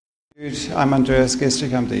I'm Andreas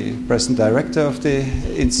Gestrich, I'm the President Director of the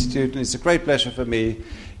Institute, and it's a great pleasure for me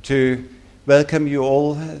to welcome you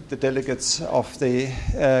all, the delegates of the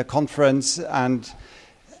conference, and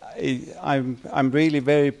I'm really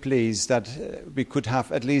very pleased that we could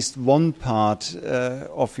have at least one part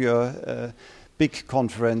of your big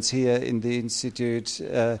conference here in the Institute.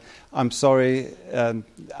 I'm sorry,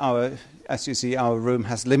 as you see, our room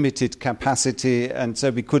has limited capacity, and so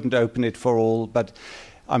we couldn't open it for all, but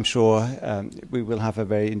I'm sure we will have a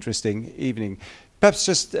very interesting evening. Perhaps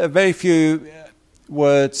just a very few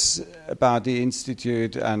words about the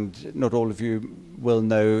Institute, and not all of you will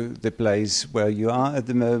know the place where you are at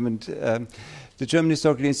the moment. The German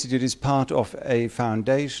Historical Institute is part of a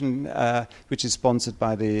foundation which is sponsored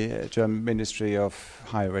by the German Ministry of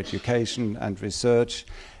Higher Education and Research.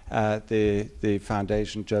 The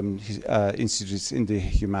foundation German Institutes in the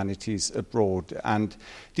Humanities Abroad. And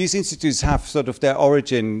these institutes have sort of their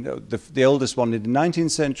origin, the oldest one in the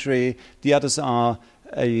 19th century, the others are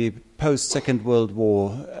a post-Second World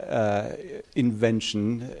War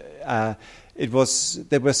invention. They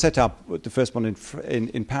were set up, the first one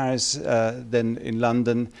in Paris, then in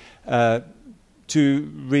London,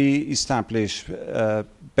 to re-establish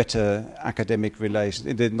better academic relations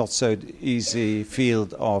in the not so easy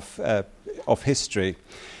field of history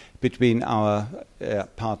between our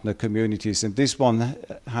partner communities. And this one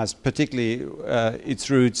has particularly its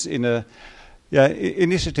roots in a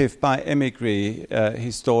initiative by emigre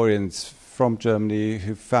historians from Germany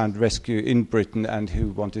who found rescue in Britain and who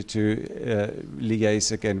wanted to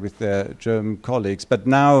liaise again with their German colleagues. But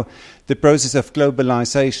now the process of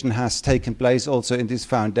globalization has taken place also in this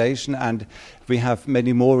foundation, and we have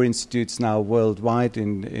many more institutes now worldwide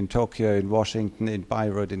in Tokyo, in Washington, in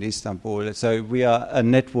Beirut, in Istanbul. So we are a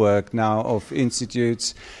network now of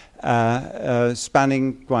institutes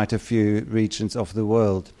spanning quite a few regions of the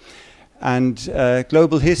world. And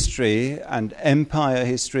global history and empire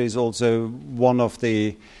history is also one of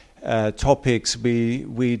the topics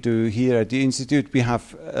we do here at the Institute. We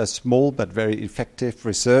have a small but very effective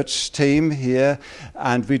research team here,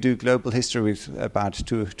 and we do global history with about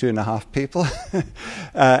two and a half people.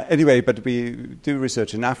 Anyway, but we do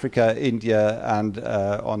research in Africa, India, and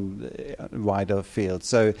on wider fields.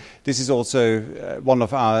 So this is also one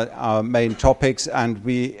of our main topics, and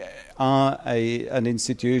we are an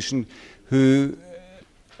institution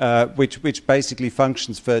which basically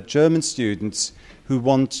functions for German students who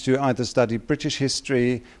want to either study British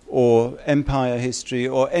history or empire history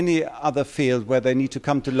or any other field where they need to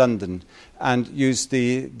come to London and use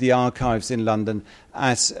the archives in London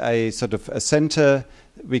as a sort of a centre.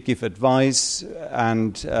 We give advice,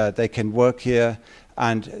 and they can work here,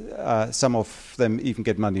 and some of them even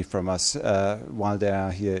get money from us while they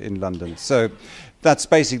are here in London. So that's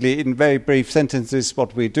basically, in very brief sentences,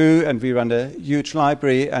 what we do, and we run a huge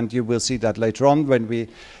library, and you will see that later on when we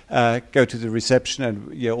go to the reception,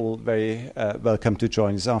 and you're all very welcome to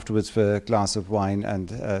join us afterwards for a glass of wine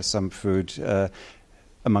and some food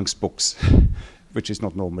amongst books, which is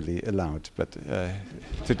not normally allowed, but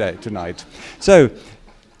tonight. So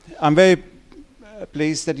I'm very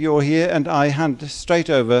pleased that you're here, and I hand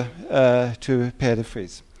straight over to Peer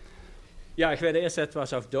Vries. Ja, ich werde erst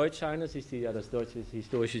etwas auf Deutsch sein. Das ist das Deutsche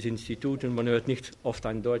Historisches Institut, und man hört nicht oft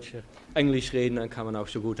ein Deutscher Englisch reden, dann kann man auch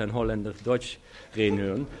so gut ein Holländer Deutsch reden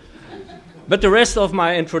hören. But the rest of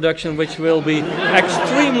my introduction, which will be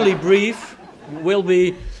extremely brief, will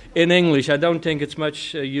be in English. I don't think it's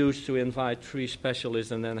much use to invite three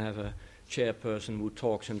specialists and then have a chairperson who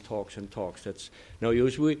talks and talks and talks. That's no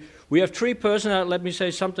use. We have three persons. Let me say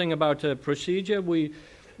something about the procedure. We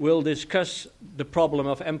will discuss the problem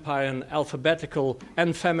of empire in alphabetical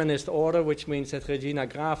and feminist order, which means that Regina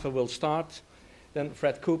Grafe will start, then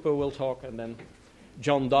Fred Cooper will talk, and then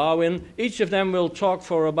John Darwin. Each of them will talk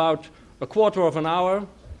for about a quarter of an hour.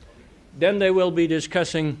 Then they will be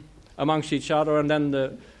discussing amongst each other, and then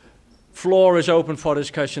the floor is open for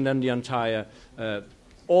discussion. Then the entire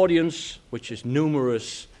audience, which is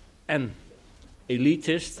numerous and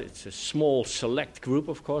elitist. It's a small select group,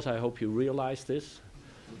 of course. I hope you realize this.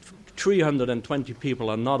 320 people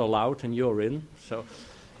are not allowed, and you're in. So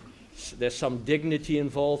there's some dignity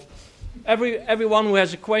involved. Everyone who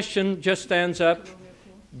has a question just stands up,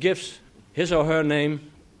 gives his or her name,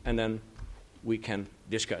 and then we can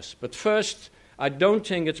discuss. But first, I don't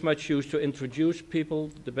think it's much use to introduce people.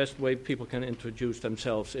 The best way people can introduce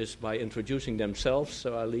themselves is by introducing themselves,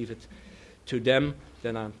 so I leave it to them.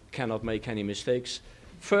 Then I cannot make any mistakes.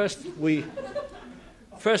 First, we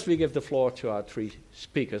give the floor to our three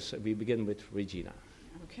speakers. We begin with Regina.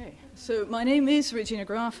 Okay, so my name is Regina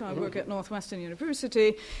Grafe. I work at Northwestern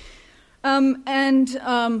University.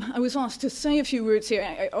 I was asked to say a few words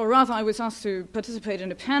here, or rather I was asked to participate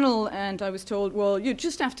in a panel, and I was told, well, you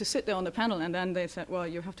just have to sit there on the panel, and then they said, well,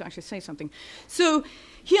 you have to actually say something. So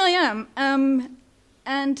here I am,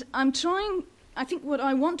 and I'm trying, I think what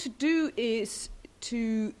I want to do is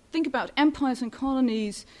to think about empires and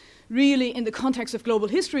colonies really in the context of global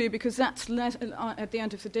history, because that's, at the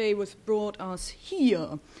end of the day, what brought us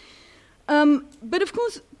here. But of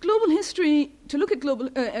course, global history, to look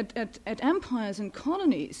at empires and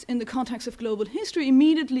colonies in the context of global history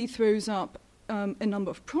immediately throws up a number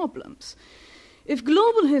of problems. If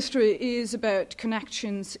global history is about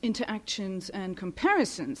connections, interactions, and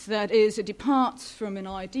comparisons, that is, it departs from an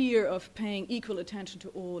idea of paying equal attention to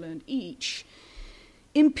all and each,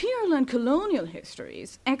 imperial and colonial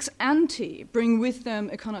histories, ex ante, bring with them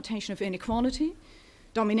a connotation of inequality,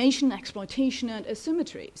 domination, exploitation, and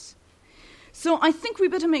asymmetries. So I think we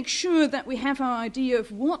better make sure that we have our idea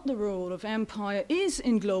of what the role of empire is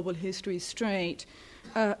in global history straight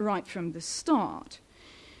right from the start.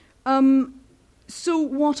 So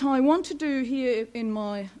what I want to do here in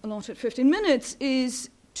my allotted 15 minutes is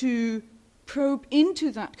to probe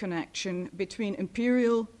into that connection between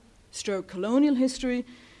imperial / colonial history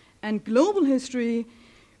and global history,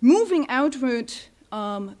 moving outward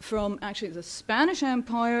from actually the Spanish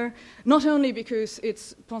Empire, not only because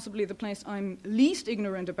it's possibly the place I'm least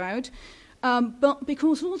ignorant about, but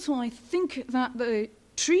because also I think that the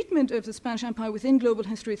treatment of the Spanish Empire within global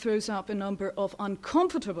history throws up a number of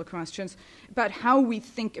uncomfortable questions about how we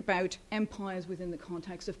think about empires within the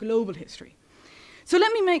context of global history. So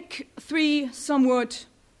let me make three somewhat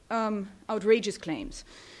outrageous claims.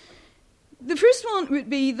 The first one would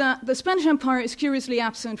be that the Spanish Empire is curiously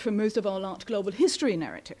absent from most of our large global history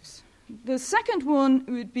narratives. The second one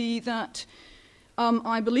would be that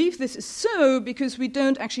I believe this is so because we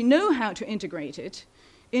don't actually know how to integrate it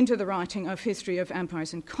into the writing of history of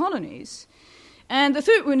empires and colonies. And the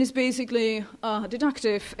third one is basically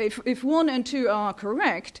deductive. If 1 and 2 are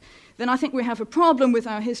correct, then I think we have a problem with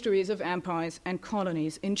our histories of empires and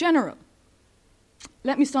colonies in general.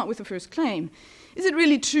 Let me start with the first claim. Is it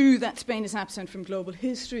really true that Spain is absent from global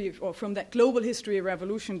history, or from that global history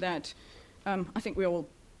revolution that I think we're all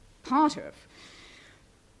part of?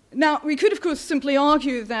 Now, we could, of course, simply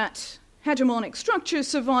argue that hegemonic structures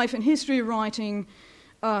survive in history writing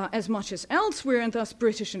as much as elsewhere, and thus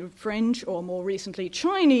British and French, or more recently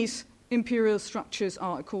Chinese, imperial structures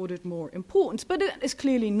are accorded more importance. But it is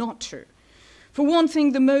clearly not true. For one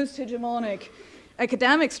thing, the most hegemonic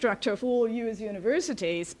academic structure of all US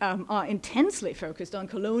universities are intensely focused on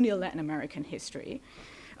colonial Latin American history.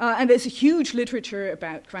 And there's a huge literature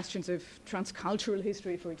about questions of transcultural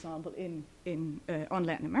history, for example, on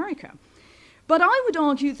Latin America. But I would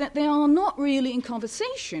argue that they are not really in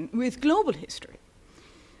conversation with global history.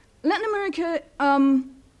 Latin America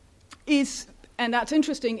is, and that's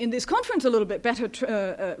interesting, in this conference a little bit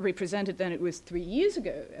better represented than it was 3 years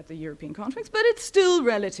ago at the European conference, but it's still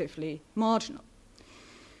relatively marginal.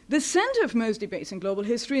 The center of most debates in global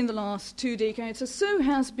history in the last 2 decades or so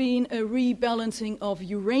has been a rebalancing of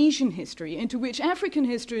Eurasian history, into which African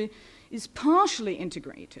history is partially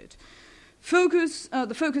integrated.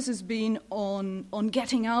 The focus has been on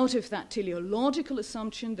getting out of that teleological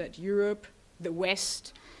assumption that Europe, the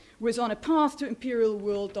West, was on a path to imperial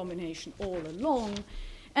world domination all along.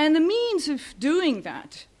 And the means of doing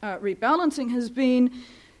that rebalancing has been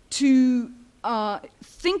to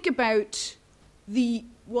think about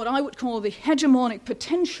what I would call the hegemonic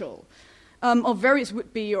potential of various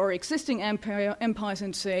would-be or existing empires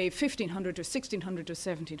in, say, 1500 or 1600 or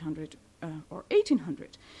 1700 or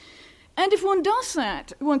 1800. And if one does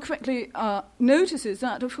that, one quickly notices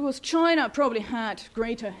that, of course, China probably had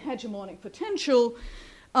greater hegemonic potential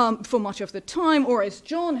for much of the time, or as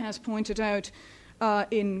John has pointed out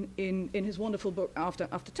in his wonderful book After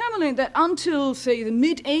Tamerlane, that until, say, the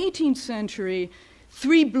mid-18th century,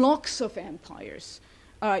 3 blocks of empires,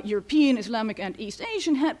 European, Islamic, and East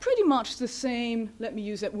Asian, had pretty much the same, let me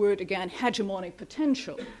use that word again, hegemonic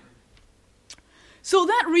potential. So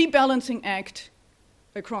that rebalancing act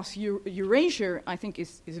across Eurasia, I think,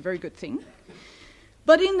 is a very good thing.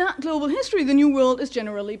 But in that global history, the New World is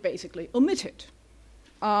generally basically omitted.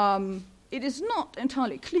 It is not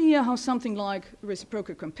entirely clear how something like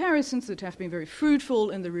reciprocal comparisons that have been very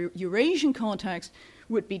fruitful in the Eurasian context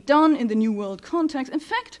would be done in the New World context. In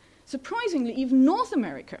fact, surprisingly, even North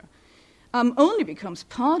America only becomes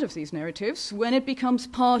part of these narratives when it becomes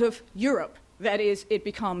part of Europe. That is, it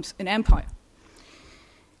becomes an empire.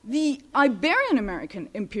 The Iberian-American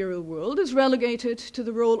imperial world is relegated to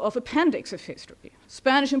the role of appendix of history.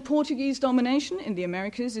 Spanish and Portuguese domination in the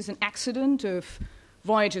Americas is an accident of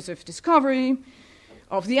voyages of discovery,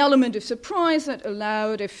 of the element of surprise that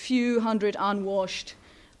allowed a few hundred unwashed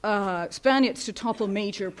Spaniards to topple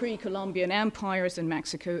major pre-Columbian empires in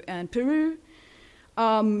Mexico and Peru.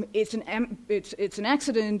 It's an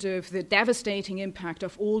accident of the devastating impact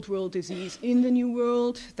of Old World disease in the New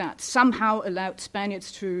World that somehow allowed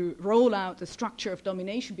Spaniards to roll out the structure of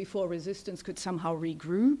domination before resistance could somehow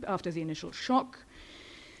regroup after the initial shock.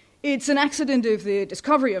 It's an accident of the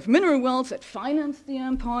discovery of mineral wealth that financed the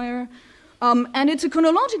empire. And it's a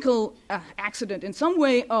chronological accident in some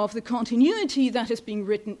way of the continuity that is being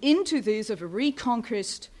written into this of a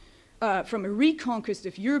reconquest, from a reconquest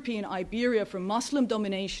of European Iberia from Muslim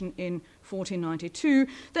domination in 1492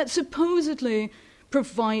 that supposedly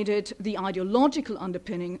provided the ideological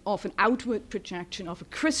underpinning of an outward projection of a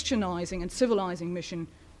Christianizing and civilizing mission,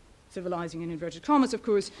 civilizing in inverted commas, of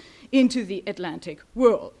course, into the Atlantic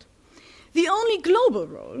world. The only global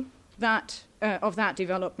role of that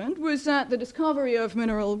development was that the discovery of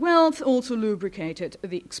mineral wealth also lubricated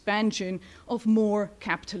the expansion of more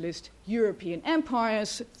capitalist European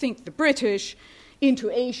empires, think the British, into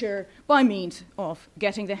Asia by means of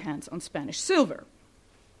getting their hands on Spanish silver.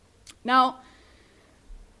 Now,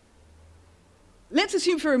 let's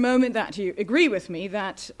assume for a moment that you agree with me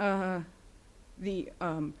that the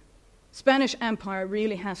Spanish Empire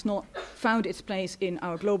really has not found its place in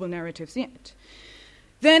our global narratives yet.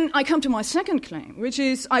 Then I come to my second claim, which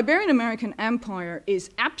is Iberian-American Empire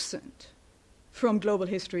is absent from global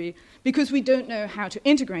history because we don't know how to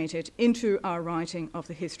integrate it into our writing of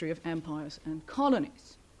the history of empires and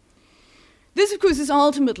colonies. This, of course, is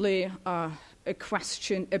ultimately a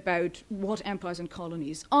question about what empires and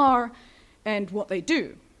colonies are and what they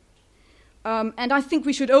do. And I think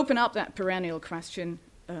we should open up that perennial question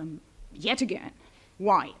yet again.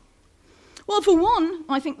 Why? Well, for one,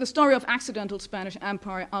 I think the story of accidental Spanish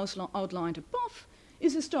empire outlined above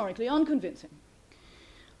is historically unconvincing.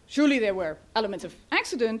 Surely there were elements of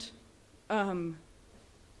accident, the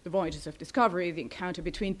voyages of discovery, the encounter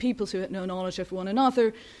between peoples who had no knowledge of one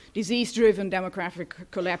another, disease-driven demographic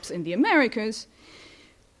collapse in the Americas.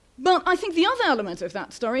 But I think the other elements of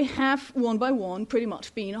that story have, one by one, pretty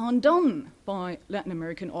much been undone by Latin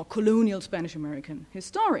American or colonial Spanish-American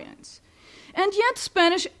historians. And yet the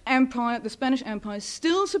Spanish Empire is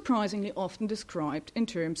still surprisingly often described in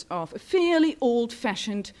terms of a fairly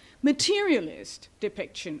old-fashioned materialist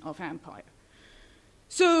depiction of empire.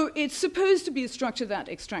 So it's supposed to be a structure that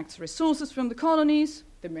extracts resources from the colonies,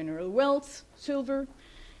 the mineral wealth, silver,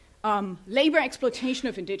 labor exploitation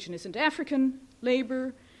of indigenous and African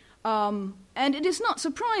labor, and it is not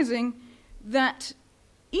surprising that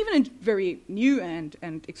even in very new and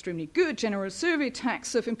extremely good general survey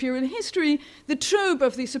texts of imperial history, the trope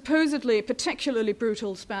of the supposedly particularly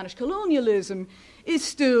brutal Spanish colonialism is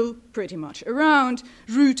still pretty much around,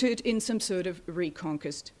 rooted in some sort of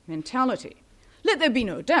reconquest mentality. Let there be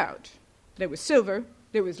no doubt. There was silver,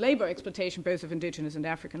 there was labor exploitation both of indigenous and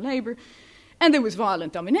African labor, and there was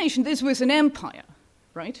violent domination. This was an empire,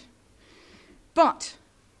 right? But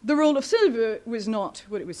the role of silver was not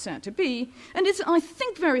what it was said to be, and it's, I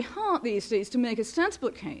think, very hard these days to make a sensible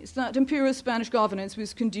case that imperial Spanish governance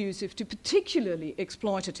was conducive to particularly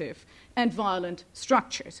exploitative and violent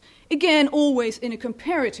structures, again, always in a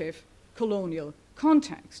comparative colonial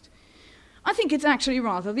context. I think it's actually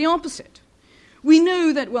rather the opposite. We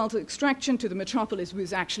know that wealth extraction to the metropolis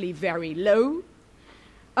was actually very low.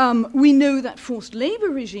 We know that forced labor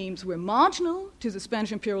regimes were marginal to the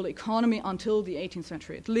Spanish imperial economy until the 18th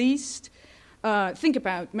century at least. Think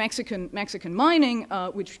about Mexican mining,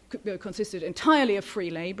 which consisted entirely of free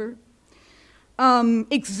labor.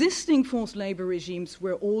 Existing forced labor regimes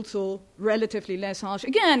were also relatively less harsh.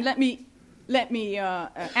 Again, let me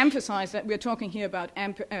emphasize that we're talking here about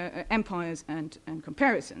empires and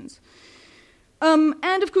comparisons.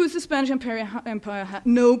 And of course, the Spanish empire had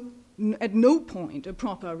at no point a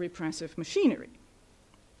proper repressive machinery.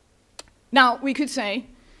 Now, we could say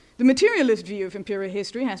the materialist view of imperial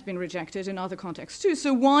history has been rejected in other contexts too,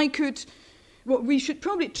 so we should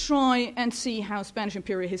probably try and see how Spanish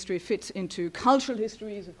imperial history fits into cultural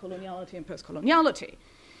histories of coloniality and post-coloniality.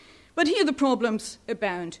 But here the problems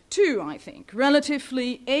abound too, I think.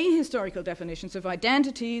 Relatively ahistorical definitions of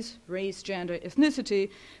identities, race, gender, ethnicity,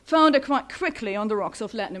 founder quite quickly on the rocks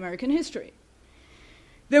of Latin American history.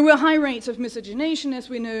 There were high rates of miscegenation, as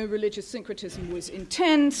we know, religious syncretism was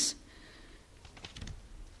intense.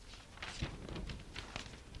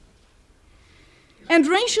 And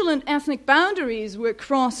racial and ethnic boundaries were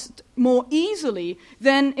crossed more easily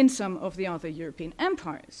than in some of the other European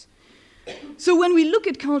empires. So when we look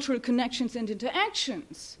at cultural connections and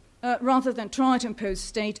interactions rather than try to impose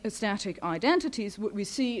static identities, what we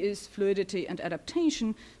see is fluidity and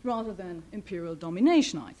adaptation rather than imperial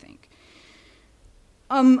domination, I think.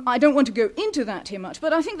 I don't want to go into that here much,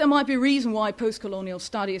 but I think there might be a reason why post-colonial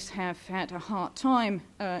studies have had a hard time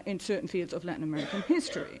in certain fields of Latin American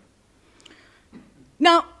history.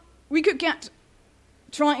 Now, we could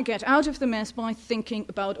try and get out of the mess by thinking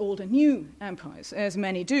about old and new empires, as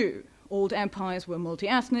many do. Old empires were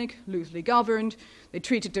multi-ethnic, loosely governed. They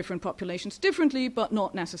treated different populations differently, but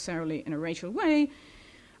not necessarily in a racial way.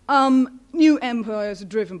 New empires are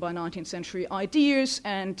driven by 19th century ideas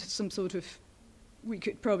and some sort of, we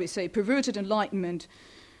could probably say, perverted Enlightenment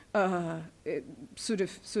sort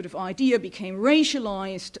of idea became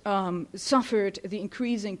racialized, suffered the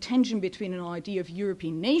increasing tension between an idea of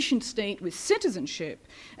European nation state with citizenship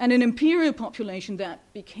and an imperial population that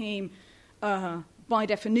became, by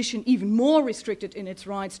definition, even more restricted in its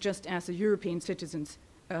rights, just as the European citizens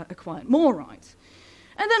acquired more rights.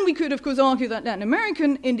 And then we could, of course, argue that Latin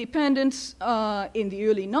American independence in the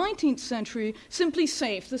early 19th century simply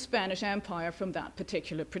saved the Spanish Empire from that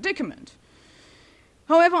particular predicament.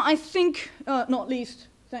 However, I think, not least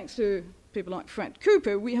thanks to people like Fred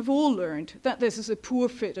Cooper, we have all learned that this is a poor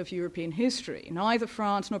fit of European history. Neither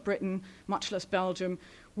France nor Britain, much less Belgium,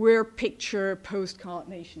 were picture postcard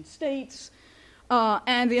nation states,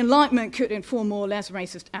 and the Enlightenment could inform more or less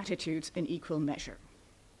racist attitudes in equal measure.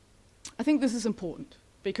 I think this is important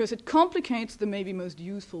because it complicates the maybe most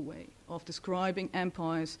useful way of describing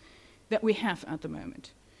empires that we have at the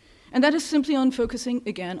moment. And that is simply on focusing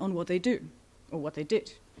again on what they do, or what they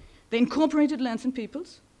did. They incorporated lands and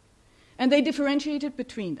peoples, and they differentiated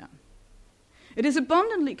between them. It is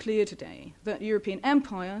abundantly clear today that European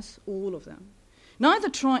empires, all of them, neither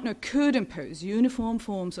tried nor could impose uniform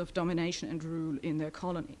forms of domination and rule in their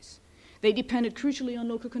colonies. They depended crucially on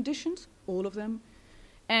local conditions, all of them,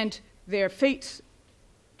 and their fates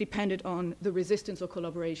depended on the resistance or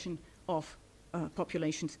collaboration of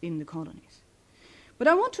populations in the colonies. But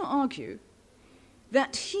I want to argue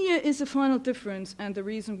that here is the final difference and the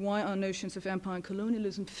reason why our notions of empire and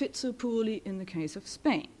colonialism fit so poorly in the case of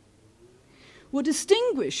Spain. What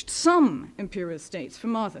distinguished some imperial states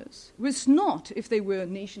from others was not if they were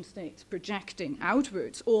nation states projecting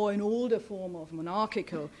outwards or an older form of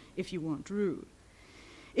monarchical, if you want, rule.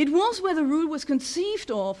 It was whether rule was conceived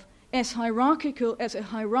of as a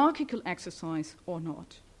hierarchical exercise or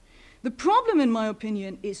not. The problem, in my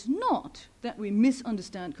opinion, is not that we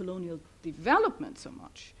misunderstand colonial development so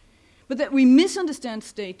much, but that we misunderstand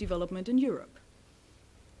state development in Europe.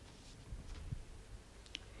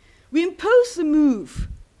 We impose the move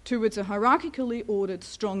towards a hierarchically ordered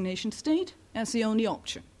strong nation state as the only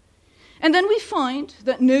option. And then we find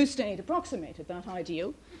that no state approximated that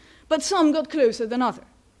ideal, but some got closer than others.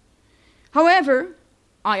 However,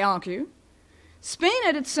 I argue, Spain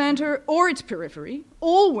at its center or its periphery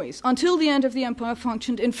always, until the end of the empire,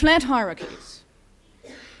 functioned in flat hierarchies.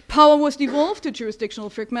 Power was devolved to jurisdictional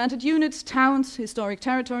fragmented units, towns, historic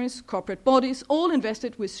territories, corporate bodies, all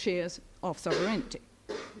invested with shares of sovereignty.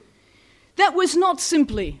 That was not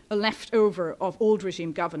simply a leftover of old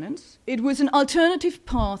regime governance. It was an alternative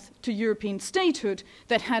path to European statehood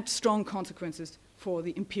that had strong consequences for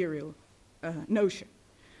the imperial notion.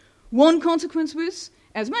 One consequence was,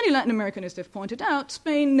 as many Latin Americanists have pointed out,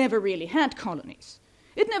 Spain never really had colonies.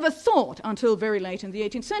 It never thought, until very late in the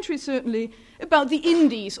 18th century certainly, about the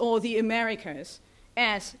Indies or the Americas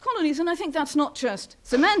as colonies, and I think that's not just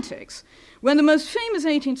semantics. When the most famous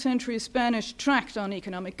 18th century Spanish tract on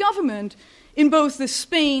economic government, in both the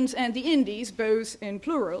Spains and the Indies, both in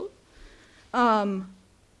plural,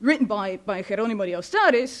 written by Jerónimo de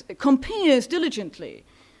Ustares, compares diligently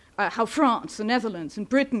how France, the Netherlands, and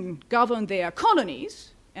Britain govern their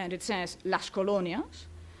colonies, and it says las colonias.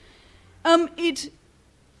 It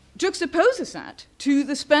juxtaposes that to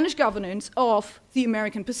the Spanish governance of the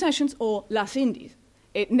American possessions, or las Indies.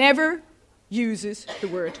 It never uses the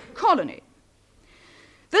word colony.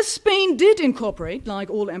 Thus, Spain did incorporate, like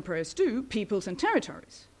all empires do, peoples and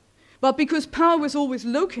territories. But because power was always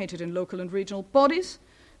located in local and regional bodies,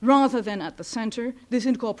 rather than at the center, this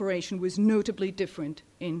incorporation was notably different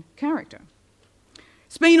in character.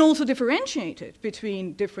 Spain also differentiated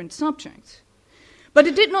between different subjects, but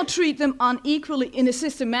it did not treat them unequally in a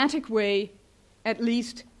systematic way, at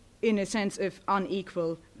least in a sense of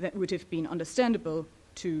unequal that would have been understandable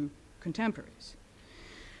to contemporaries.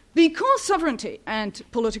 Because sovereignty and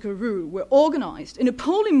political rule were organized in a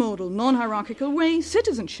polymodal, non-hierarchical way,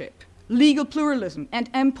 citizenship, legal pluralism, and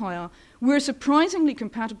empire were surprisingly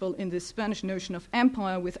compatible in this Spanish notion of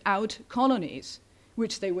empire without colonies,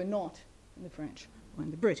 which they were not in the French or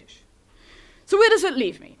in the British. So where does that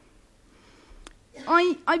leave me?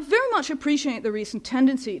 I very much appreciate the recent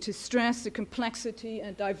tendency to stress the complexity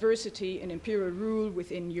and diversity in imperial rule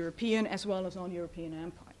within European as well as non-European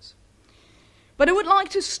empires. But I would like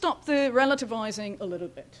to stop the relativizing a little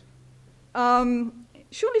bit.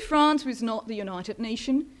 Surely France was not the United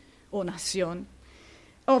Nation, or nation,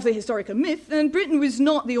 of the historical myth, and Britain was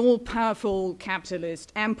not the all-powerful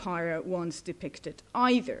capitalist empire once depicted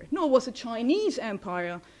either, nor was the Chinese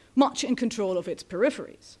empire much in control of its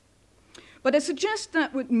peripheries. But I suggest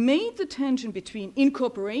that what made the tension between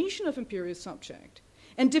incorporation of imperial subject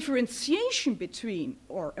and differentiation between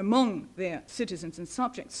or among their citizens and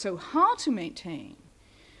subjects so hard to maintain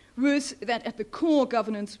was that at the core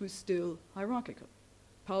governance was still hierarchical.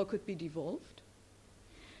 Power could be devolved,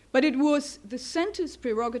 but it was the center's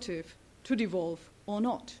prerogative to devolve or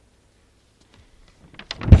not.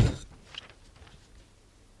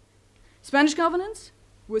 Spanish governance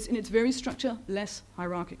was in its very structure less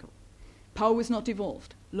hierarchical. Power was not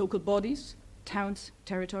devolved. Local bodies, towns,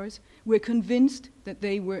 territories were convinced that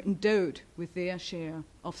they were endowed with their share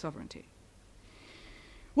of sovereignty.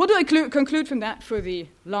 What do I conclude from that for the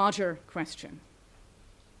larger question?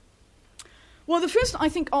 Well, the first, I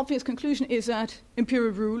think, obvious conclusion is that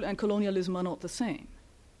imperial rule and colonialism are not the same.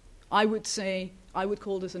 I would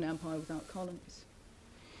call this an empire without colonies.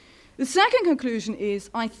 The second conclusion is,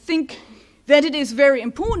 I think, that it is very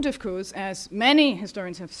important, of course, as many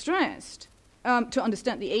historians have stressed, to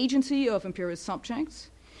understand the agency of imperial subjects.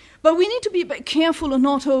 But we need to be a bit careful and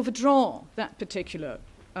not overdraw that particular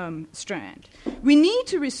strand. We need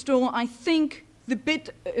to restore, I think,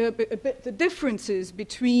 the differences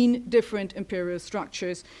between different imperial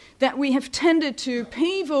structures that we have tended to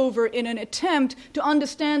pave over in an attempt to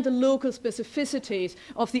understand the local specificities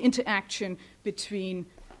of the interaction between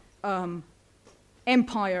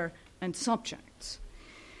empire and subjects.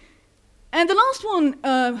 And the last one,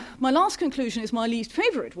 my last conclusion, is my least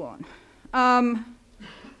favorite one. And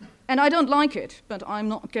I don't like it, but I'm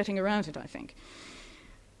not getting around it, I think.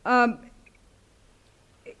 I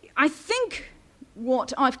think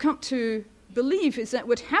what I've come to believe is that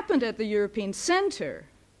what happened at the European Centre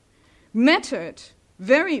mattered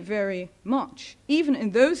very, very much, even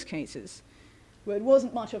in those cases where it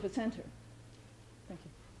wasn't much of a centre. Thank you.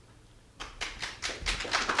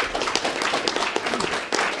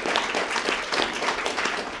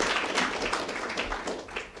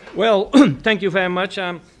 Well, thank you very much.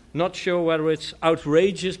 I'm not sure whether it's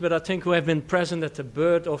outrageous, but I think we have been present at the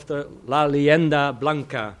birth of the La Leyenda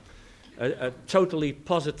Blanca, a totally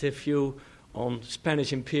positive view on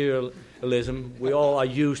Spanish imperialism. We all are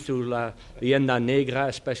used to La Leyenda Negra,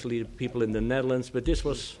 especially the people in the Netherlands, but this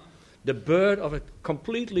was the birth of a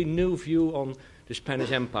completely new view on the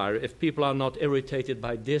Spanish Empire. If people are not irritated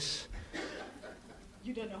by this,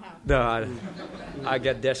 you don't know how. No, I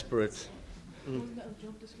get desperate. Wasn't that a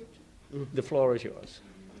job description? The floor is yours.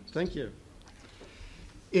 Thank you.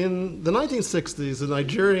 In the 1960s, the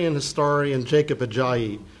Nigerian historian Jacob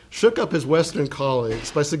Ajayi shook up his Western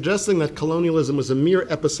colleagues by suggesting that colonialism was a mere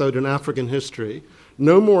episode in African history,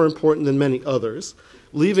 no more important than many others,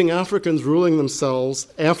 leaving Africans ruling themselves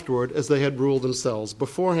afterward as they had ruled themselves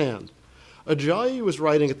beforehand. Ajayi was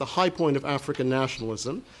writing at the high point of African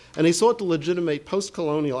nationalism, and he sought to legitimate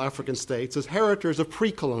post-colonial African states as heritors of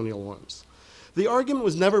pre-colonial ones. The argument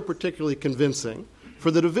was never particularly convincing, for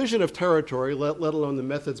the division of territory, let alone the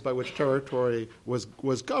methods by which territory was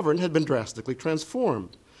governed, had been drastically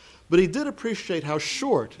transformed. But he did appreciate how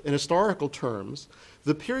short, in historical terms,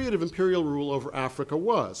 the period of imperial rule over Africa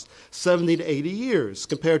was, 70 to 80 years,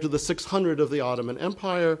 compared to the 600 of the Ottoman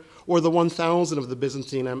Empire, or the 1,000 of the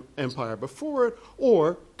Byzantine Empire before it,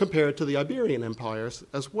 or compared to the Iberian empires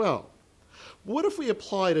as well. What if we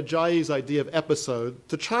applied Ajayi's idea of episode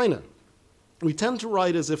to China? We tend to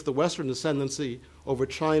write as if the Western ascendancy over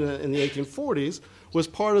China in the 1840s was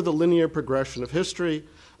part of the linear progression of history,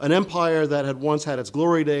 an empire that had once had its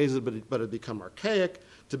glory days but had become archaic,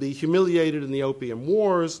 to be humiliated in the Opium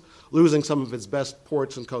Wars, losing some of its best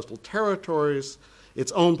ports and coastal territories,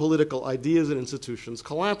 its own political ideas and institutions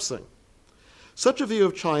collapsing. Such a view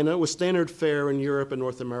of China was standard fare in Europe and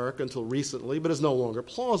North America until recently, but is no longer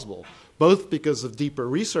plausible, both because of deeper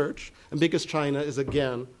research and because China is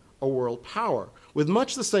again a world power, with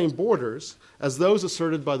much the same borders as those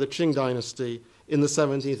asserted by the Qing dynasty in the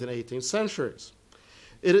 17th and 18th centuries.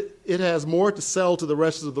 It has more to sell to the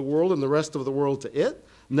rest of the world and the rest of the world to it,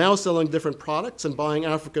 now selling different products and buying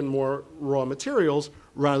African more raw materials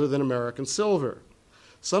rather than American silver.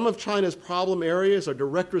 Some of China's problem areas are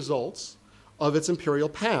direct results of its imperial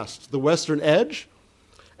past, the Western Edge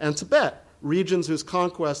and Tibet, regions whose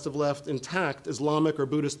conquests have left intact Islamic or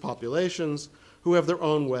Buddhist populations, who have their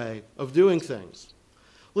own way of doing things.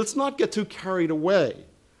 Let's not get too carried away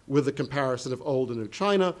with the comparison of old and new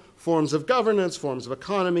China. Forms of governance, forms of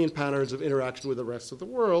economy, and patterns of interaction with the rest of the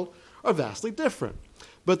world are vastly different.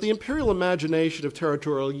 But the imperial imagination of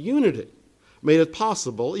territorial unity made it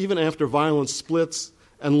possible, even after violent splits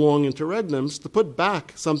and long interregnums, to put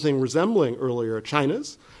back something resembling earlier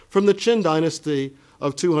China's from the Qin dynasty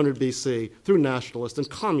of 200 BC through nationalist and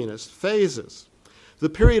communist phases. The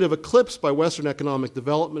period of eclipse by Western economic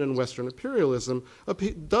development and Western imperialism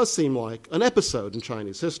does seem like an episode in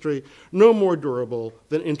Chinese history, no more durable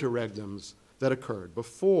than interregnums that occurred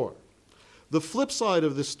before. The flip side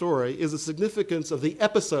of this story is the significance of the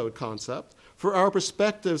episode concept for our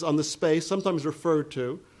perspectives on the space sometimes referred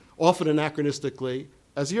to, often anachronistically,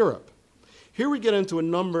 as Europe. Here we get into a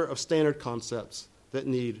number of standard concepts that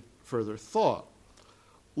need further thought.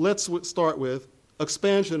 Let's start with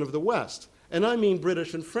expansion of the West. And I mean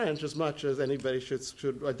British and French as much as anybody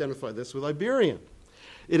should identify this with Iberian.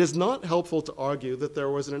 It is not helpful to argue that there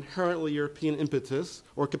was an inherently European impetus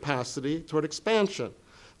or capacity toward expansion.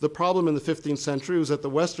 The problem in the 15th century was that the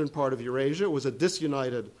western part of Eurasia was a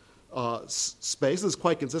disunited space. This is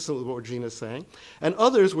quite consistent with what Regina is saying. And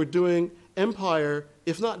others were doing empire,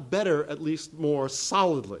 if not better, at least more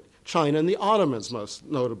solidly. China and the Ottomans, most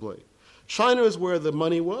notably. China is where the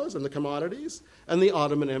money was and the commodities, and the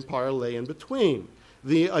Ottoman Empire lay in between.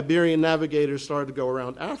 The Iberian navigators started to go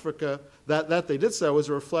around Africa. That they did so was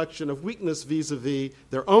a reflection of weakness vis-a-vis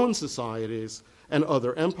their own societies and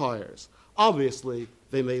other empires. Obviously,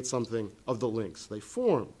 they made something of the links they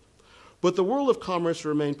formed. But the world of commerce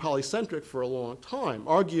remained polycentric for a long time,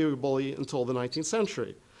 arguably until the 19th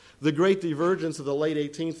century. The great divergence of the late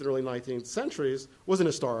 18th and early 19th centuries was an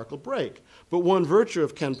historical break. But one virtue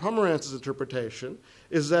of Ken Pomerantz's interpretation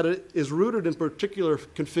is that it is rooted in particular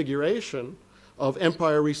configuration of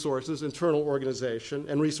empire resources, internal organization,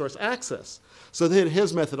 and resource access, so that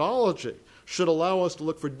his methodology should allow us to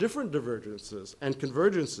look for different divergences and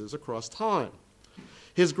convergences across time.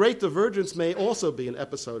 His great divergence may also be an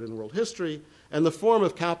episode in world history, and the form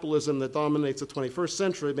of capitalism that dominates the 21st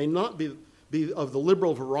century may not be of the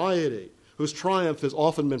liberal variety, whose triumph has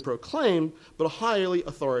often been proclaimed, but a highly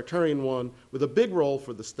authoritarian one with a big role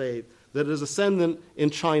for the state that is ascendant in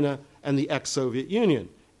China and the ex-Soviet Union.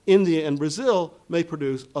 India and Brazil may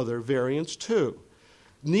produce other variants too.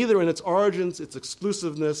 Neither in its origins, its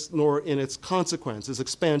exclusiveness, nor in its consequence is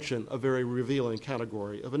expansion a very revealing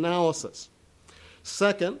category of analysis.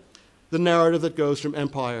 Second, the narrative that goes from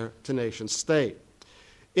empire to nation-state.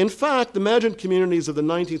 In fact, imagined communities of the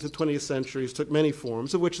 19th and 20th centuries took many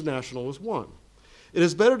forms, of which the national was one. It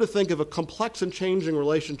is better to think of a complex and changing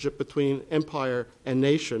relationship between empire and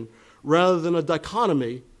nation rather than a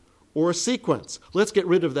dichotomy or a sequence. Let's get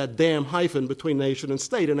rid of that damn hyphen between nation and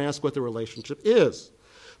state and ask what the relationship is.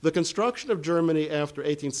 The construction of Germany after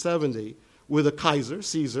 1870 with a Kaiser,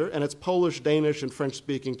 Caesar, and its Polish, Danish, and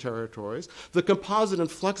French-speaking territories, the composite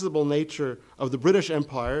and flexible nature of the British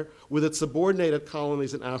Empire with its subordinated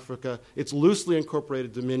colonies in Africa, its loosely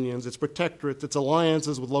incorporated dominions, its protectorates, its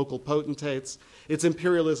alliances with local potentates, its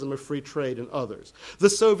imperialism of free trade, and others. The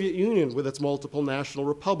Soviet Union with its multiple national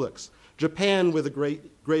republics, Japan with a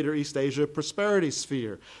greater East Asia prosperity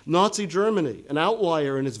sphere, Nazi Germany, an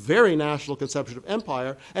outlier in its very national conception of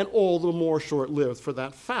empire, and all the more short-lived for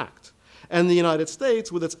that fact, and the United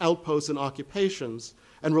States with its outposts and occupations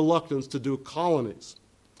and reluctance to do colonies.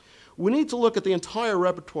 We need to look at the entire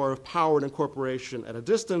repertoire of power and incorporation at a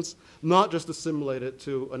distance, not just assimilate it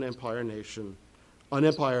to an empire-nation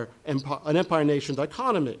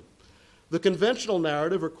dichotomy. The conventional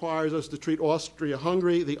narrative requires us to treat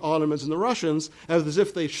Austria-Hungary, the Ottomans, and the Russians as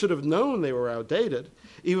if they should have known they were outdated,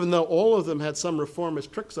 even though all of them had some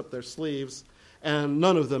reformist tricks up their sleeves, and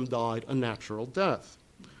none of them died a natural death.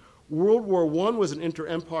 World War I was an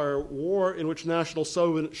inter-empire war in which national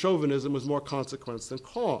chauvinism was more consequence than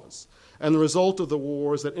cause. And the result of the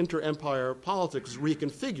war is that inter-empire politics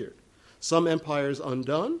reconfigured. Some empires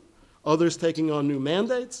undone, others taking on new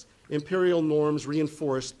mandates, imperial norms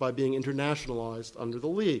reinforced by being internationalized under the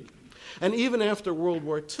League. And even after World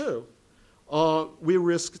War II, we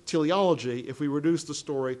risk teleology if we reduce the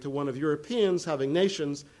story to one of Europeans having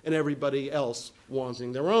nations and everybody else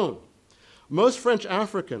wanting their own. Most French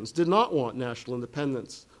Africans did not want national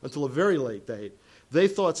independence until a very late date. They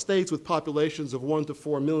thought states with populations of 1 to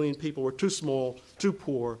 4 million people were too small, too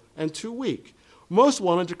poor, and too weak. Most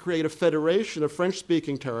wanted to create a federation of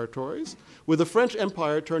French-speaking territories, with the French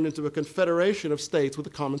Empire turned into a confederation of states with a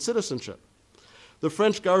common citizenship. The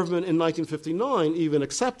French government in 1959 even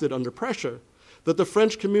accepted, under pressure, that the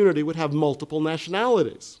French community would have multiple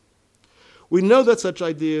nationalities. We know that such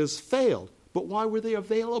ideas failed, But why were they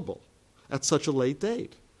available at such a late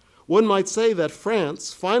date? One might say that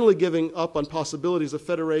France, finally giving up on possibilities of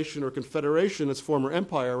federation or confederation in its former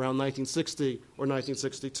empire around 1960 or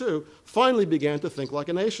 1962, finally began to think like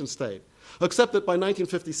a nation state. Except that by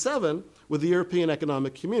 1957, with the European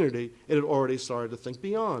Economic Community, it had already started to think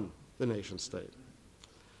beyond the nation state.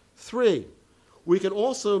 3, we can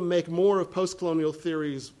also make more of post-colonial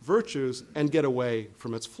theory's virtues and get away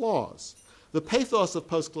from its flaws. The pathos of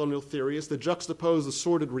post-colonial theory is to juxtapose the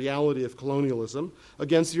sordid reality of colonialism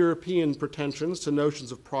against European pretensions to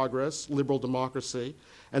notions of progress, liberal democracy,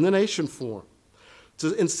 and the nation form.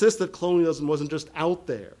 To insist that colonialism wasn't just out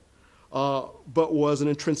there, but was an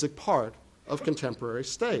intrinsic part of contemporary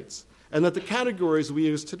states, and that the categories we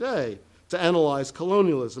use today to analyze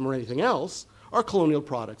colonialism or anything else are colonial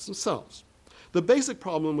products themselves. The basic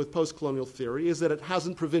problem with post-colonial theory is that it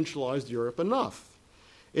hasn't provincialized Europe enough.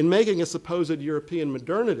 In making a supposed European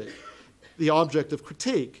modernity the object of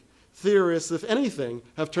critique, theorists, if anything,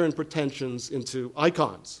 have turned pretensions into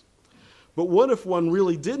icons. But what if one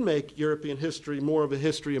really did make European history more of a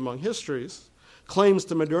history among histories, claims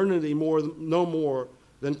to modernity no more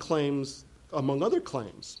than claims among other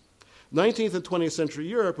claims? 19th and 20th century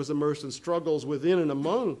Europe was immersed in struggles within and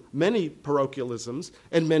among many parochialisms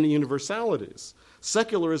and many universalities.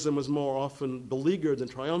 Secularism was more often beleaguered than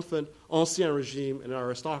triumphant. Ancien regime and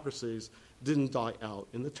aristocracies didn't die out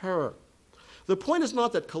in the terror. The point is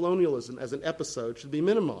not that colonialism as an episode should be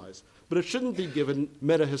minimized, but it shouldn't be given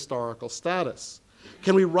meta-historical status.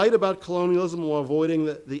 Can we write about colonialism while avoiding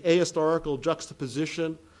the ahistorical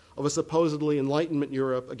juxtaposition of a supposedly Enlightenment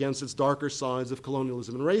Europe against its darker sides of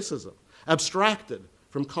colonialism and racism, abstracted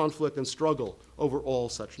from conflict and struggle over all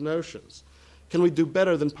such notions? Can we do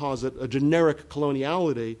better than posit a generic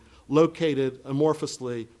coloniality located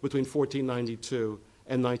amorphously between 1492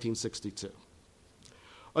 and 1962?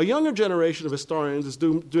 A younger generation of historians is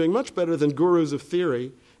doing much better than gurus of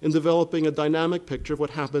theory in developing a dynamic picture of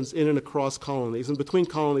what happens in and across colonies and between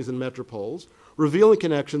colonies and metropoles, revealing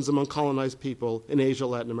connections among colonized people in Asia,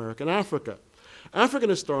 Latin America, and Africa. African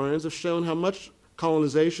historians have shown how much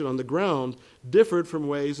colonization on the ground differed from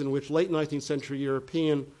ways in which late 19th century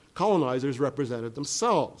European colonizers represented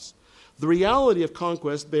themselves. The reality of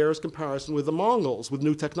conquest bears comparison with the Mongols, with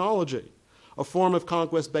new technology, a form of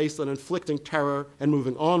conquest based on inflicting terror and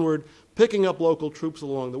moving onward, picking up local troops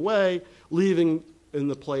along the way, leaving in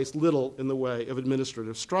the place little in the way of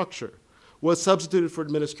administrative structure. What substituted for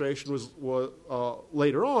administration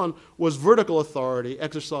later on was vertical authority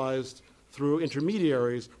exercised through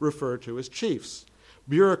intermediaries referred to as chiefs.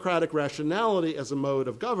 Bureaucratic rationality as a mode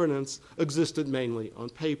of governance existed mainly on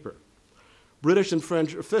paper. British and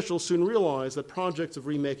French officials soon realized that projects of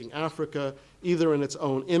remaking Africa, either in its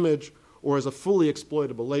own image or as a fully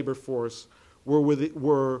exploitable labor force, were,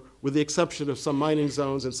 with the exception of some mining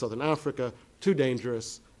zones in southern Africa, too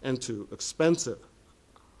dangerous and too expensive.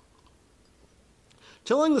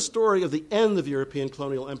 Telling the story of the end of European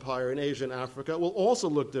colonial empire in Asia and Africa will also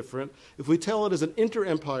look different if we tell it as an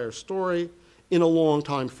inter-empire story in a long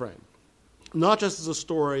time frame, not just as a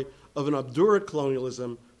story of an obdurate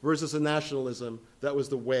colonialism versus a nationalism that was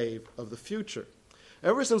the wave of the future.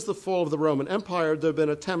 Ever since the fall of the Roman Empire, there have been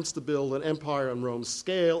attempts to build an empire on Rome's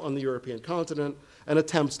scale on the European continent and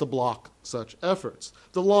attempts to block such efforts.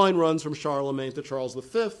 The line runs from Charlemagne to Charles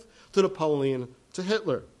V to Napoleon to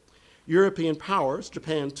Hitler. European powers,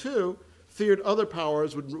 Japan too, feared other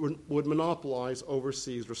powers would monopolize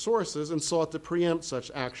overseas resources and sought to preempt such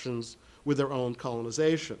actions with their own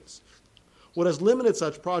colonizations. What has limited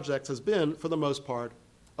such projects has been, for the most part,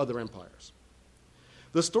 other empires.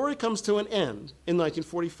 The story comes to an end in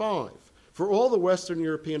 1945, for all the Western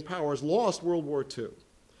European powers lost World War II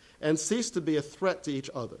and ceased to be a threat to each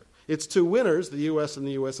other. Its two winners, the US and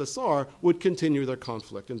the USSR, would continue their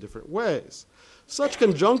conflict in different ways. Such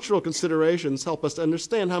conjunctural considerations help us to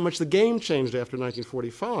understand how much the game changed after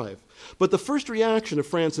 1945. But the first reaction of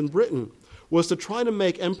France and Britain was to try to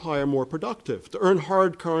make empire more productive, to earn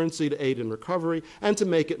hard currency to aid in recovery, and to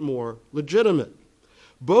make it more legitimate.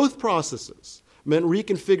 Both processes meant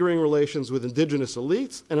reconfiguring relations with indigenous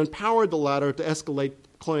elites and empowered the latter to escalate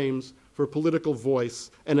claims for political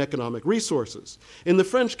voice and economic resources. In the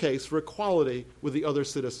French case, for equality with the other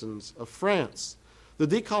citizens of France. The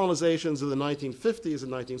decolonizations of the 1950s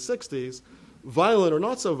and 1960s, violent or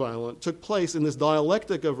not so violent, took place in this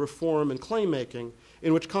dialectic of reform and claim-making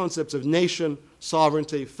in which concepts of nation,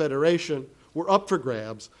 sovereignty, federation were up for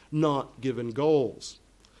grabs, not given goals.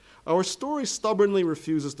 Our story stubbornly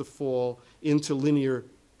refuses to fall into linear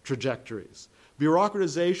trajectories.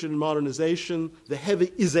 Bureaucratization and modernization, the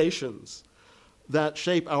heavyizations that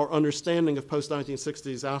shape our understanding of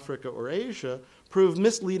post-1960s Africa or Asia prove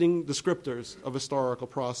misleading descriptors of historical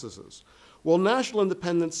processes. While national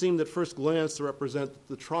independence seemed at first glance to represent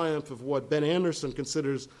the triumph of what Ben Anderson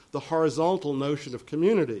considers the horizontal notion of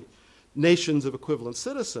community, nations of equivalent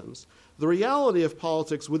citizens, the reality of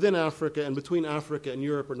politics within Africa and between Africa and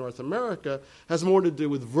Europe or North America has more to do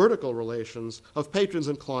with vertical relations of patrons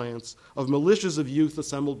and clients, of militias of youth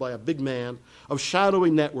assembled by a big man, of shadowy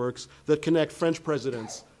networks that connect French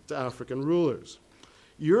presidents to African rulers.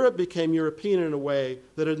 Europe became European in a way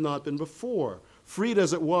that had not been before, freed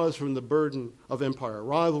as it was from the burden of empire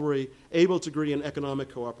rivalry, able to agree in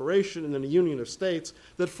economic cooperation and in a union of states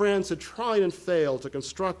that France had tried and failed to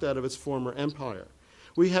construct out of its former empire.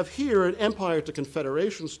 We have here an empire to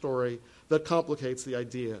confederation story that complicates the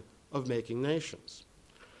idea of making nations.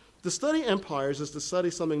 To study empires is to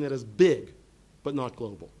study something that is big, but not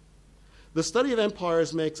global. The study of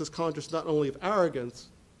empires makes us conscious not only of arrogance,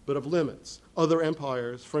 but of limits, other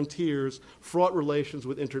empires, frontiers, fraught relations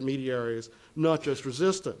with intermediaries, not just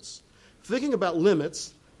resistance. Thinking about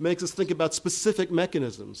limits makes us think about specific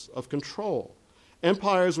mechanisms of control.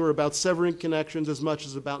 Empires were about severing connections as much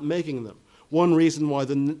as about making them, one reason why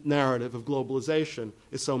the narrative of globalization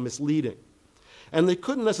is so misleading. And they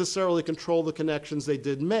couldn't necessarily control the connections they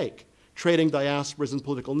did make, trading diasporas and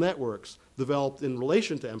political networks developed in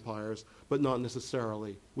relation to empires, but not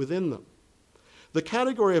necessarily within them. The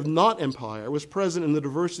category of not empire was present in the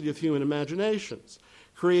diversity of human imaginations,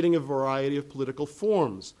 creating a variety of political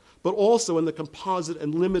forms, but also in the composite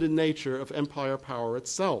and limited nature of empire power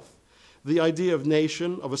itself. The idea of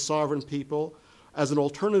nation, of a sovereign people, as an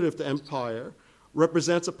alternative to empire,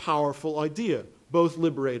 represents a powerful idea, both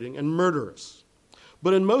liberating and murderous.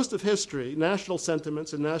 But in most of history, national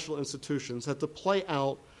sentiments and national institutions had to play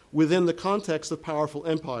out within the context of powerful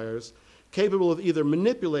empires, capable of either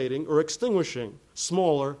manipulating or extinguishing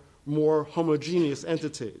smaller, more homogeneous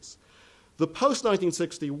entities. The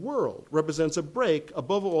post-1960 world represents a break,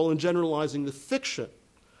 above all, in generalizing the fiction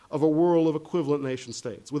of a world of equivalent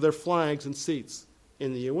nation-states, with their flags and seats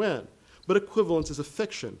in the UN. But equivalence is a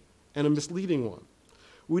fiction, and a misleading one.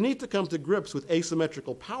 We need to come to grips with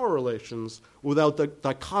asymmetrical power relations without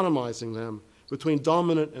dichotomizing them between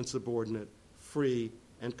dominant and subordinate, free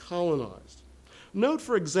and colonized. Note,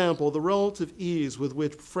 for example, the relative ease with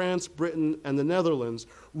which France, Britain, and the Netherlands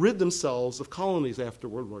rid themselves of colonies after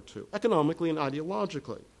World War II, economically and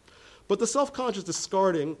ideologically. But the self-conscious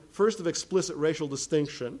discarding, first of explicit racial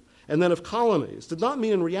distinction, and then of colonies, did not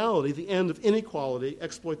mean in reality the end of inequality,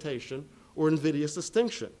 exploitation, or invidious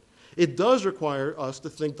distinction. It does require us to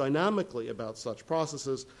think dynamically about such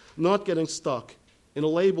processes, not getting stuck in a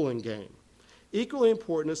labeling game. Equally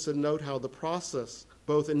important is to note how the process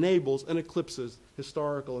both enables and eclipses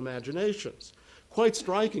historical imaginations. Quite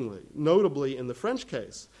strikingly, notably in the French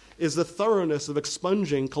case, is the thoroughness of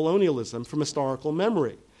expunging colonialism from historical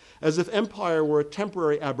memory, as if empire were a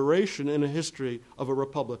temporary aberration in a history of a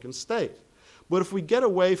republican state. But if we get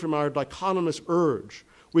away from our dichotomous urge,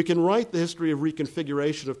 we can write the history of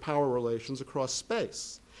reconfiguration of power relations across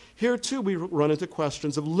space. Here, too, we run into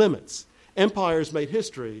questions of limits. Empires made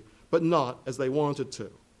history, but not as they wanted to.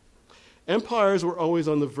 Empires were always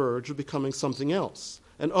on the verge of becoming something else,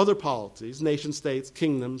 and other polities, nation-states,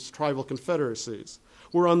 kingdoms, tribal confederacies,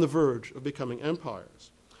 were on the verge of becoming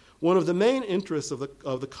empires. One of the main interests of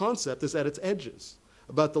the concept is at its edges,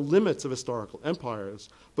 about the limits of historical empires,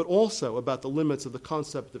 but also about the limits of the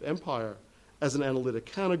concept of empire as an analytic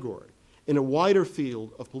category in a wider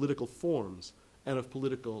field of political forms and of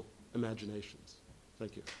political imaginations.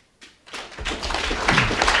 Thank you.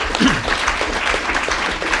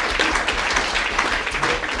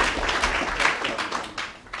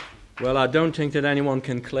 Well, I don't think that anyone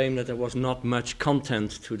can claim that there was not much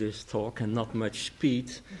content to this talk and not much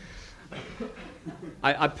speed.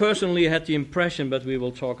 I personally had the impression, but we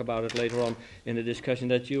will talk about it later on in the discussion,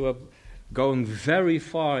 that you were going very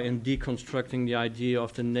far in deconstructing the idea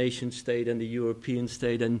of the nation state and the European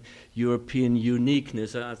state and European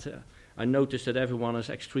uniqueness. I noticed that everyone is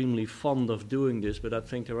extremely fond of doing this, but I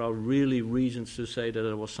think there are really reasons to say that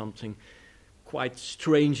there was something quite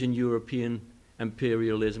strange in European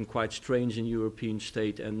imperialism, quite strange in European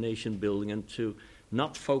state and nation building, and to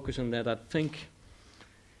not focus on that, I think,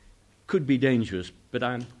 could be dangerous. But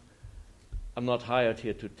I'm not hired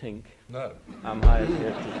here to think. No. I'm hired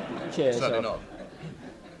here to chair. Certainly not.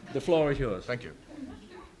 The floor is yours. Thank you.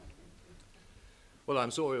 Well,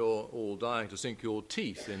 I'm sorry you're all dying to sink your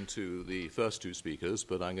teeth into the first two speakers,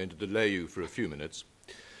 but I'm going to delay you for a few minutes.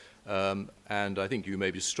 And I think you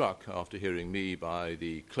may be struck, after hearing me, by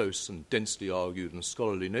the close and densely argued and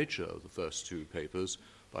scholarly nature of the first two papers,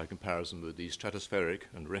 by comparison with the stratospheric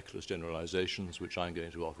and reckless generalizations which I'm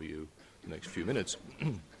going to offer you the next few minutes.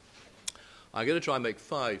 I'm going to try and make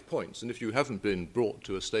 5 points, and if you haven't been brought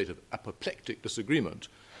to a state of apoplectic disagreement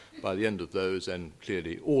by the end of those, then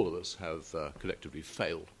clearly all of us have collectively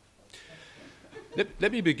failed.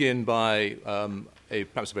 Let me begin by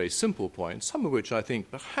perhaps a very simple point, some of which I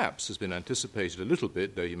think perhaps has been anticipated a little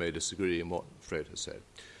bit, though you may disagree in what Fred has said.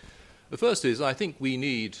 The first is, I think we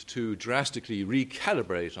need to drastically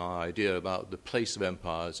recalibrate our idea about the place of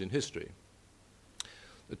empires in history.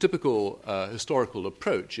 The typical historical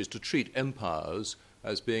approach is to treat empires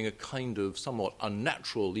as being a kind of somewhat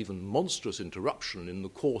unnatural, even monstrous interruption in the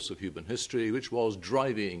course of human history, which was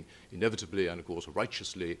driving inevitably and, of course,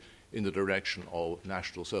 righteously in the direction of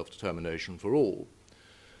national self-determination for all.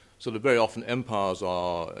 So that very often empires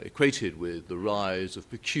are equated with the rise of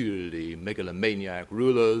peculiarly megalomaniac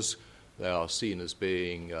rulers. They are seen as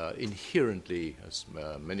being inherently, as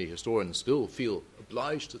many historians still feel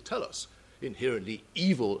obliged to tell us, inherently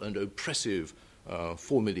evil and oppressive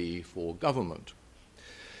formulae for government.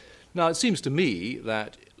 Now, it seems to me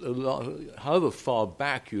that however far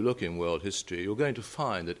back you look in world history, you're going to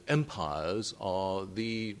find that empires are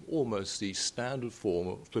almost the standard form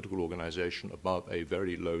of political organization above a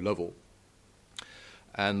very low level.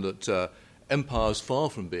 And that empires, far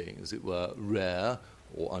from being, as it were, rare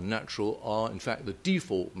or unnatural, are in fact the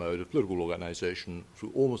default mode of political organization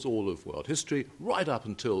through almost all of world history, right up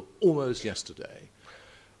until almost yesterday.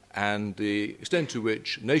 And the extent to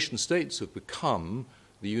which nation-states have become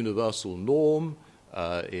the universal norm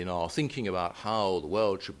in our thinking about how the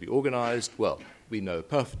world should be organized, well, we know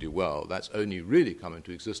perfectly well that's only really come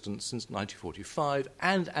into existence since 1945,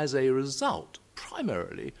 and as a result,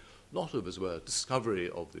 primarily, not of as well discovery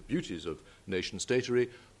of the beauties of nation-statery,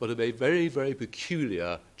 but of a very, very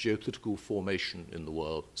peculiar geopolitical formation in the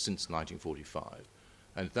world since 1945.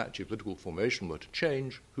 And if that geopolitical formation were to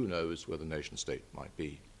change, who knows where the nation-state might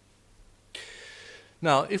be.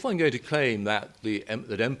 Now, if I'm going to claim that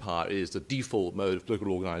that empire is the default mode of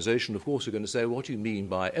political organization, of course you're going to say, what do you mean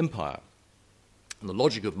by empire? And the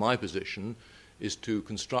logic of my position is to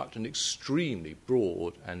construct an extremely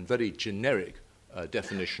broad and very generic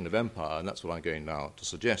definition of empire, and that's what I'm going now to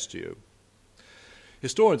suggest to you.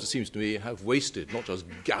 Historians, it seems to me, have wasted not just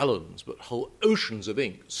gallons, but whole oceans of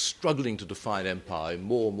ink struggling to define empire in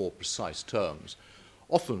more and more precise terms,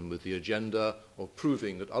 often with the agenda of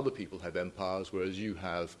proving that other people have empires, whereas you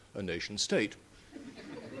have a nation-state.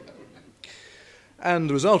 And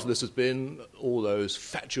the result of this has been all those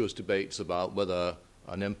fatuous debates about whether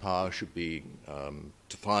an empire should be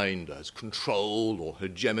defined as control or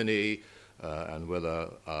hegemony, and whether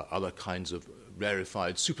other kinds of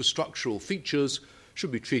rarefied superstructural features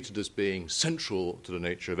should be treated as being central to the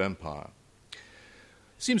nature of empire. It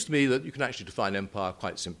seems to me that you can actually define empire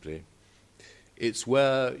quite simply. It's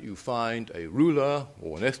where you find a ruler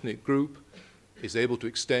or an ethnic group is able to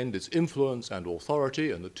extend its influence and authority,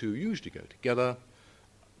 and the two usually go together,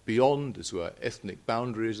 beyond its ethnic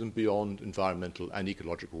boundaries and beyond environmental and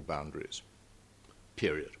ecological boundaries.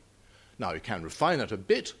 Period. Now, you can refine that a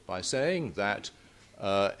bit by saying that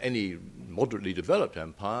any moderately developed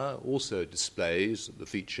empire also displays the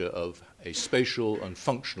feature of a spatial and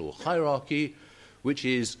functional hierarchy, which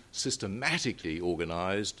is systematically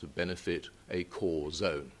organized to benefit a core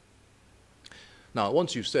zone. Now,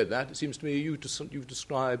 once you've said that, it seems to me you've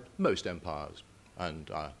described most empires,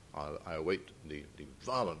 and I await the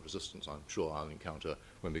violent resistance I'm sure I'll encounter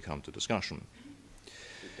when we come to discussion.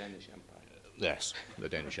 The Danish Empire. Yes, the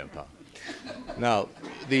Danish Empire. Now,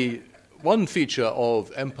 the one feature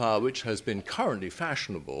of empire which has been currently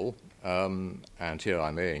fashionable, and here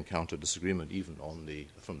I may encounter disagreement even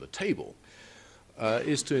from the table,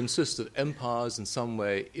 is to insist that empires in some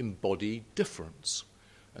way embody difference.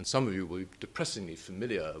 And some of you will be depressingly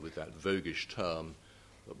familiar with that voguish term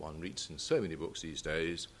that one reads in so many books these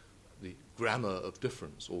days, the grammar of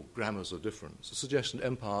difference, or grammars of difference. The suggestion that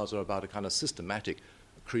empires are about a kind of systematic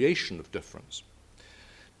creation of difference.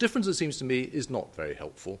 Difference, it seems to me, is not very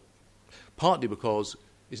helpful, partly because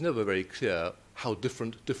it's never very clear how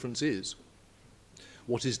different difference is.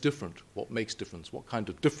 What is different? What makes difference? What kind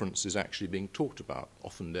of difference is actually being talked about?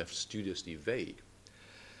 Often left studiously vague.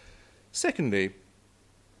 Secondly,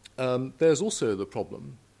 there's also the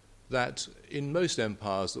problem that in most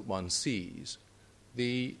empires that one sees,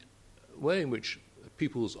 the way in which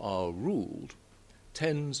peoples are ruled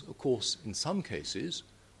tends, of course, in some cases,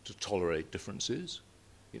 to tolerate differences,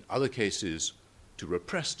 in other cases, to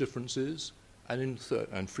repress differences,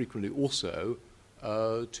 and frequently also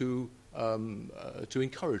to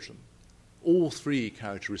encourage them. all three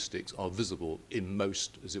characteristics are visible in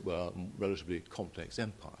most, as it were, relatively complex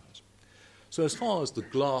empires. So as far as the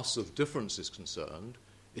glass of difference is concerned,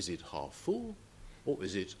 is it half full or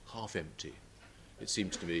is it half empty? It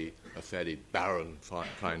seems to me a fairly barren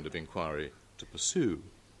kind of inquiry to pursue.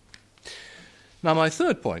 Now, my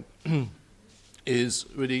third point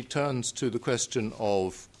really turns to the question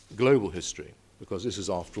of global history, because this is,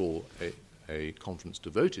 after all, a conference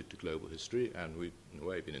devoted to global history, and we've, in a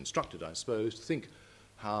way, been instructed, I suppose, to think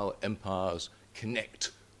how empires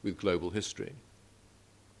connect with global history.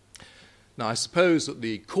 Now, I suppose that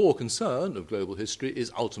the core concern of global history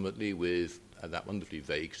is ultimately with that wonderfully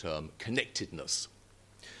vague term, connectedness.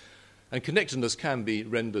 And connectedness can be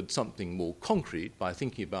rendered something more concrete by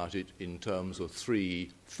thinking about it in terms of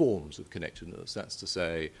three forms of connectedness. That's to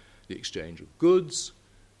say, the exchange of goods,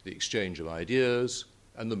 the exchange of ideas,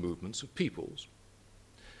 and the movements of peoples.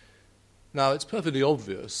 Now, it's perfectly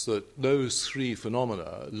obvious that those three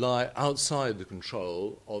phenomena lie outside the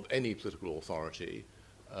control of any political authority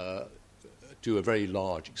to a very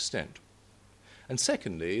large extent. And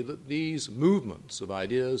secondly, that these movements of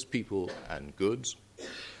ideas, people, and goods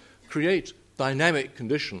create dynamic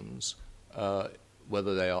conditions,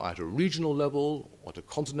 whether they are at a regional level, or at a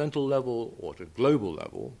continental level, or at a global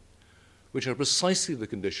level, which are precisely the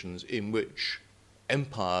conditions in which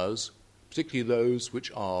empires, particularly those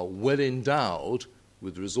which are well endowed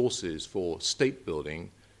with resources for state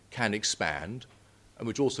building, can expand, and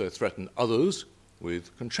which also threaten others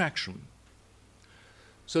with contraction.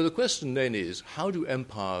 So the question then is, how do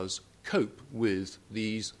empires cope with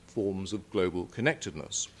these forms of global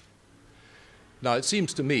connectedness? Now, it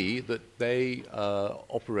seems to me that they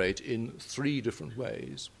operate in three different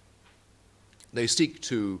ways. They seek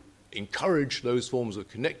to encourage those forms of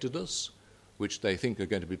connectedness which they think are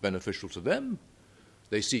going to be beneficial to them.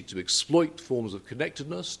 They seek to exploit forms of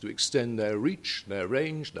connectedness to extend their reach, their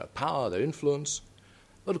range, their power, their influence.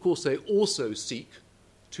 But, of course, they also seek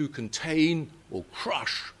to contain or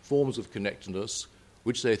crush forms of connectedness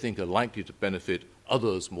which they think are likely to benefit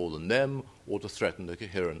others more than them, or to threaten the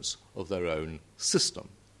coherence of their own system.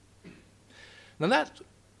 Now, that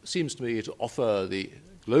seems to me to offer the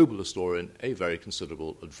global historian a very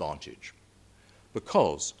considerable advantage,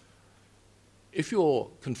 because if you're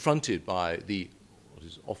confronted by what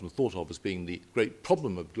is often thought of as being the great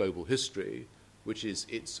problem of global history, which is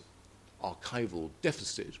its archival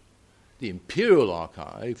deficit, the imperial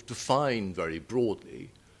archive, defined very broadly,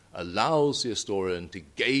 allows the historian to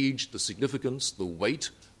gauge the significance, the weight,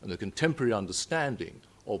 and the contemporary understanding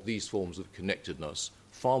of these forms of connectedness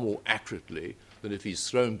far more accurately than if he's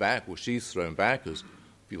thrown back, or she's thrown back, as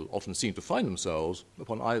people often seem to find themselves,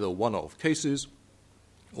 upon either one-off cases,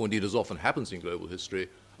 or indeed, as often happens in global history,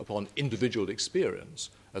 upon individual experience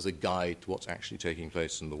as a guide to what's actually taking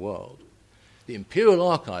place in the world. The imperial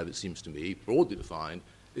archive, it seems to me, broadly defined,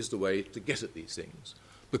 is the way to get at these things,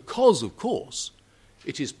 because, of course,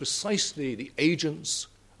 it is precisely the agents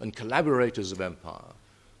and collaborators of empire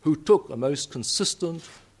who took a most consistent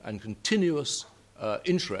and continuous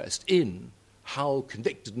interest in how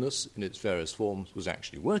connectedness in its various forms was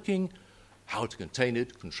actually working, how to contain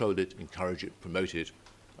it, control it, encourage it, promote it,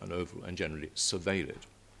 and generally surveil it.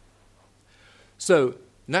 So,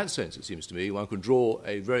 in that sense, it seems to me, one could draw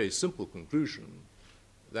a very simple conclusion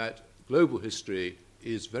that global history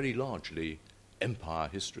is very largely empire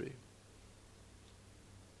history.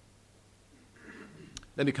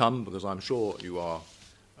 Let me come, because I'm sure you are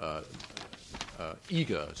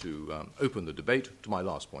eager to open the debate, to my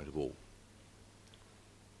last point of all.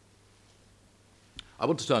 I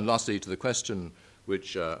want to turn lastly to the question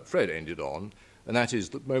which Fred ended on, and that is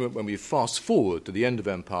the moment when we fast forward to the end of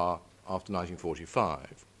empire after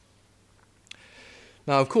 1945.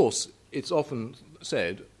 Now, of course, it's often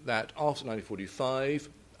said that after 1945,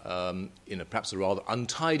 in perhaps a rather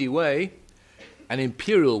untidy way, an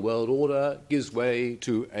imperial world order gives way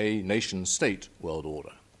to a nation-state world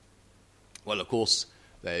order. Well, of course,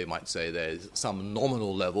 they might say there's some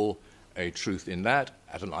nominal level, a truth in that.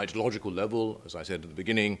 At an ideological level, as I said at the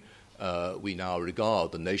beginning, we now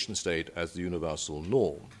regard the nation-state as the universal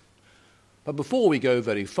norm. But before we go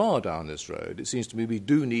very far down this road, it seems to me we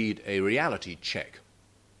do need a reality check.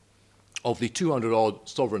 Of the 200-odd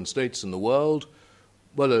sovereign states in the world,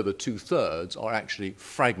 well over two-thirds are actually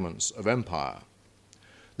fragments of empire.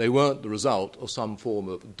 They weren't the result of some form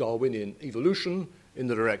of Darwinian evolution in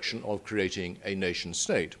the direction of creating a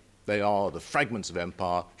nation-state. They are the fragments of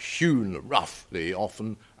empire hewn roughly,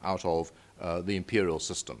 often out of the imperial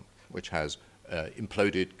system, which has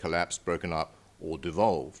imploded, collapsed, broken up, or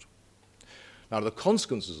devolved. Now, the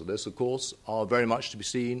consequences of this, of course, are very much to be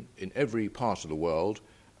seen in every part of the world,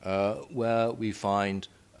 where we find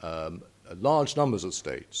large numbers of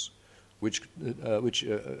states which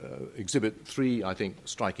exhibit three, I think,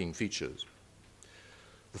 striking features.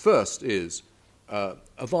 The first is a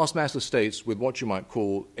vast mass of states with what you might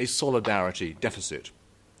call a solidarity deficit.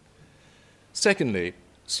 Secondly,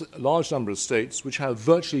 a large number of states which have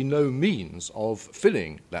virtually no means of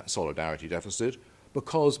filling that solidarity deficit,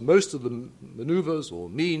 because most of the maneuvers or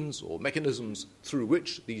means or mechanisms through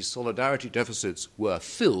which these solidarity deficits were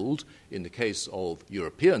filled, in the case of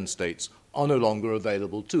European states, are no longer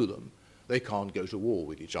available to them. They can't go to war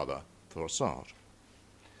with each other, for a start.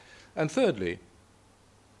 And thirdly,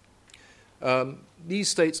 these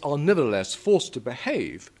states are nevertheless forced to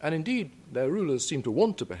behave, and indeed their rulers seem to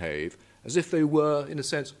want to behave, as if they were, in a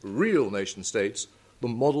sense, real nation-states, the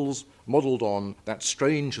modelled on that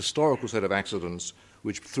strange historical set of accidents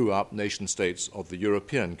which threw up nation-states of the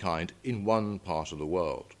European kind in one part of the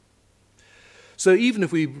world. So even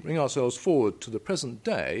if we bring ourselves forward to the present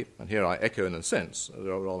day, and here I echo in a sense,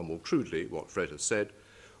 rather more crudely, what Fred has said,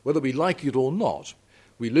 whether we like it or not,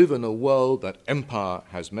 we live in a world that empire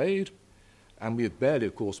has made, and we have barely,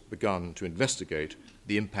 of course, begun to investigate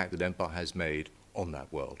the impact that empire has made on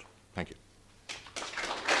that world.